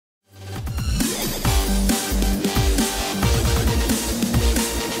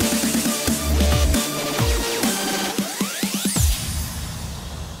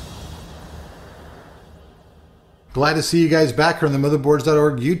Glad to see you guys back here on the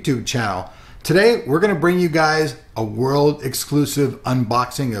Motherboards.org YouTube channel. Today, we're going to bring you guys a world exclusive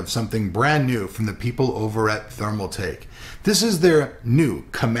unboxing of something brand new from the people over at Thermaltake. This is their new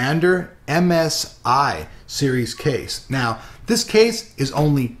Commander MSI series case. Now, this case is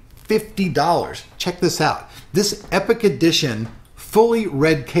only $50. Check this out. This Epic Edition fully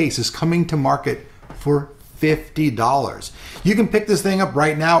red case is coming to market for $50. You can pick this thing up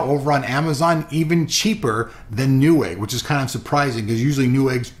right now over on Amazon, even cheaper than Newegg, which is kind of surprising because usually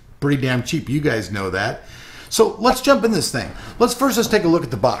Newegg's pretty damn cheap. You guys know that. So let's jump in this thing. Let's take a look at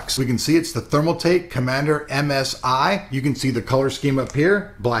the box. We can see it's the Thermaltake Commander MSI. You can see the color scheme up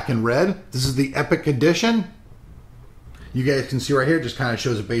here, black and red. This is the Epic Edition. You guys can see right here, just kind of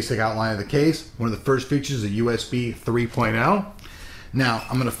shows a basic outline of the case. One of the first features is a USB 3.0. Now,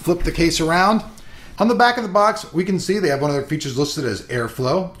 I'm going to flip the case around. On the back of the box, we can see they have one of their features listed as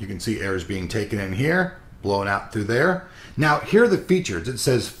airflow. You can see air is being taken in here, blown out through there. Now, here are the features. It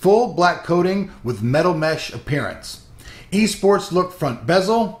says full black coating with metal mesh appearance. Esports look front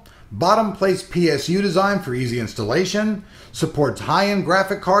bezel. Bottom place PSU design for easy installation. Supports high-end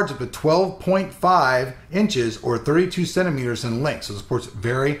graphic cards up to 12.5 inches or 32 centimeters in length. So it supports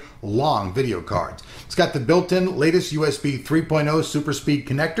very long video cards. It's got the built-in latest USB 3.0 super speed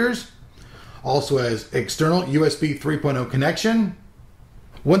connectors. Also has external USB 3.0 connection.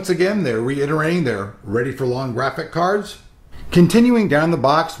 Once again, they're reiterating they're ready for long graphic cards. Continuing down the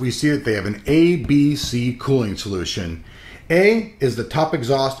box, we see that they have an ABC cooling solution. A is the top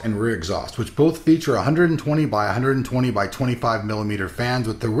exhaust and rear exhaust, which both feature 120 by 120 by 25 millimeter fans,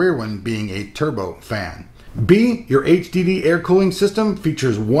 with the rear one being a turbo fan. B, your HDD air cooling system,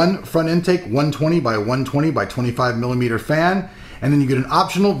 features one front intake 120 by 120 by 25 millimeter fan, and then you get an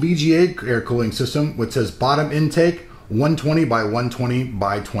optional VGA air cooling system, which says bottom intake 120 by 120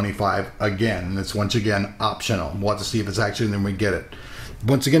 by 25 again, and it's once again optional. We'll have to see if it's actually in there when we get it.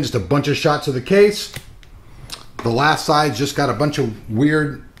 Once again, just a bunch of shots of the case. The last side's just got a bunch of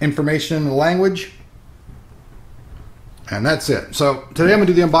weird information in the language. And that's it. So today I'm going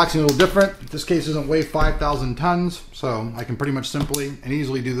to do the unboxing a little different. This case doesn't weigh 5,000 tons, so I can pretty much simply and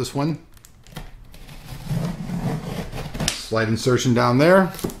easily do this one. Slight insertion down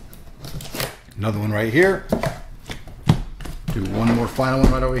there. Another one right here. Do one more final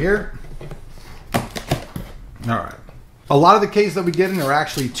one right over here. All right. A lot of the cases that we get in are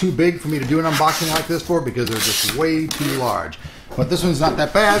actually too big for me to do an unboxing like this for because they're just way too large. But this one's not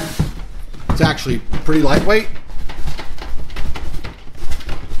that bad. It's actually pretty lightweight.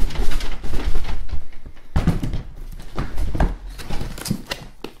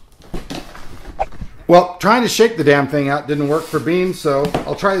 Well, trying to shake the damn thing out didn't work for Bean, so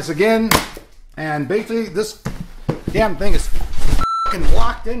I'll try this again. And basically, this damn thing is fucking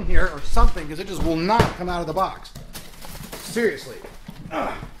locked in here or something because it just will not come out of the box. Seriously.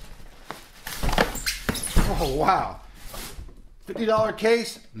 Ugh. Oh, wow. $50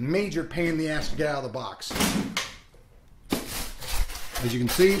 case, major pain in the ass to get out of the box. As you can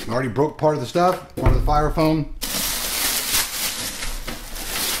see, I already broke part of the stuff, part of the styrofoam.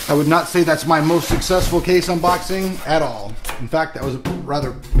 I would not say that's my most successful case unboxing at all. In fact, that was a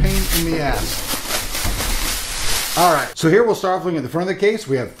rather pain in the ass. All right, so here we'll start off looking at the front of the case.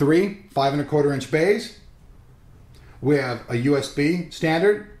 We have three 5 1/4 inch bays. We have a USB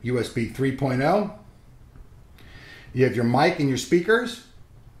standard, USB 3.0. You have your mic and your speakers.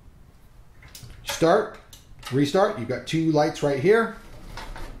 Start, restart. You've got two lights right here.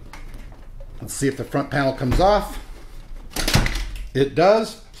 Let's see if the front panel comes off. It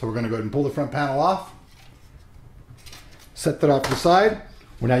does. So we're going to go ahead and pull the front panel off. Set that off to the side.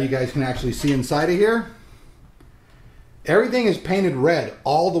 Well, now you guys can actually see inside of here. Everything is painted red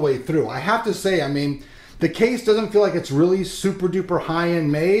all the way through. I have to say, I mean, the case doesn't feel like it's really super duper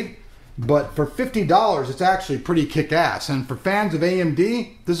high-end made, but for $50, it's actually pretty kick-ass. And for fans of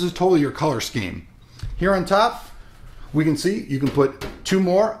AMD, this is totally your color scheme. Here on top, we can see you can put two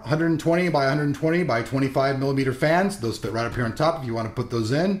more 120 by 120 by 25 millimeter fans. Those fit right up here on top if you want to put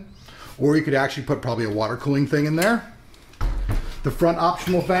those in. Or you could actually put probably a water cooling thing in there. The front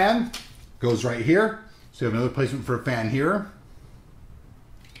optional fan goes right here. So you have another placement for a fan here.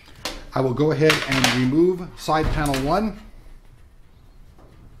 I will go ahead and remove side panel 1.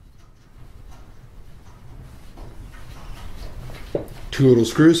 Two little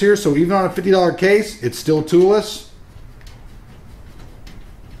screws here. So even on a $50 case, it's still toolless.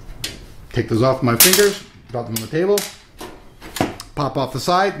 Take those off my fingers, drop them on the table, pop off the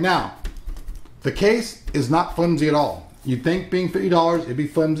side. Now, the case is not flimsy at all. You'd think being $50, it'd be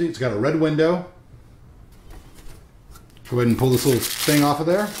flimsy. It's got a red window. Go ahead and pull this little thing off of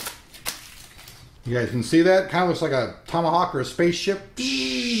there. You guys can see that. Kind of looks like a tomahawk or a spaceship.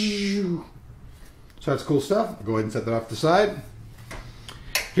 So that's cool stuff. I'll go ahead and set that off to the side.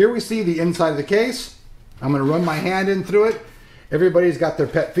 Here we see the inside of the case. I'm going to run my hand in through it. Everybody's got their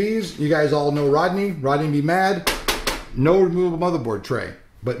pet peeves. You guys all know Rodney. Rodney be mad. No removable motherboard tray.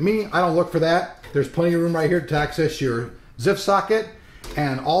 But me, I don't look for that. There's plenty of room right here to access your ZIF socket.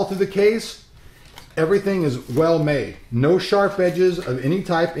 And all through the case, everything is well made. No sharp edges of any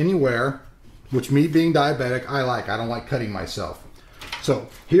type anywhere, which me being diabetic, I like. I don't like cutting myself. So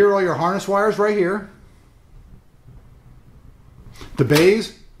here are all your harness wires right here. The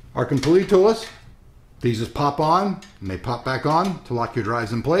bays are completely toolless. These just pop on and they pop back on to lock your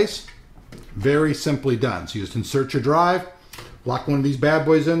drives in place. Very simply done. So you just insert your drive, lock one of these bad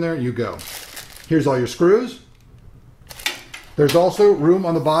boys in there, you go. Here's all your screws. There's also room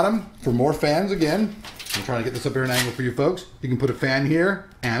on the bottom for more fans again. I'm trying to get this up here at an angle for you folks. You can put a fan here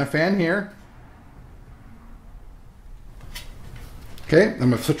and a fan here. Okay, I'm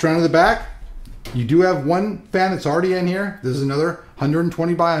going to switch around to the back. You do have one fan that's already in here. This is another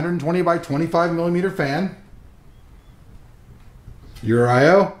 120 by 120 by 25 millimeter fan. Your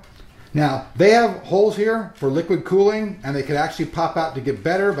I/O. Now, they have holes here for liquid cooling, and they could actually pop out to get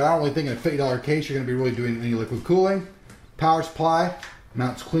better, but I don't really think in a $50 case you're going to be really doing any liquid cooling. Power supply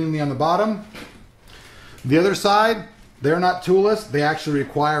mounts cleanly on the bottom. The other side, they're not toolless. They actually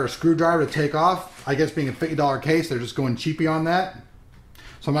require a screwdriver to take off. I guess being a $50 case, they're just going cheapy on that.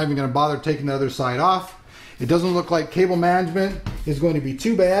 So I'm not even going to bother taking the other side off. It doesn't look like cable management is going to be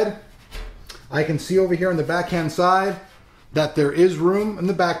too bad. I can see over here on the backhand side that there is room in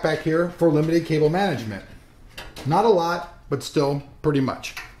the back here for limited cable management. Not a lot, but still pretty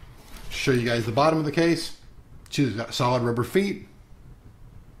much. Show you guys the bottom of the case. She's got solid rubber feet.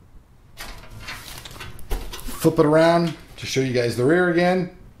 Flip it around to show you guys the rear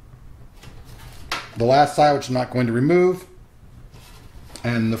again. The last side, which I'm not going to remove.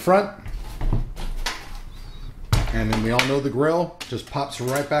 And the front. And then we all know the grill just pops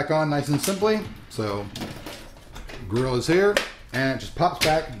right back on nice and simply. So grill is here and it just pops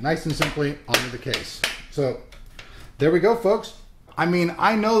back nice and simply onto the case. So there we go, folks. I mean,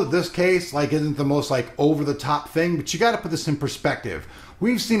 I know that this case isn't the most over the top thing, but you got to put this in perspective.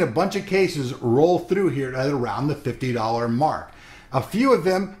 We've seen a bunch of cases roll through here at around the $50 mark. A few of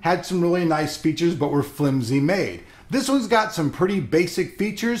them had some really nice features but were flimsy made. This one's got some pretty basic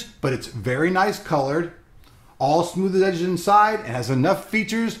features, but it's very nice colored, all smooth edges inside, and has enough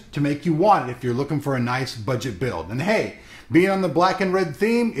features to make you want it if you're looking for a nice budget build. And hey, being on the black and red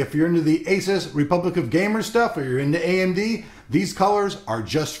theme, if you're into the Asus Republic of Gamers stuff or you're into AMD, these colors are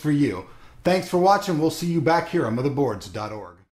just for you. Thanks for watching. We'll see you back here on motherboards.org.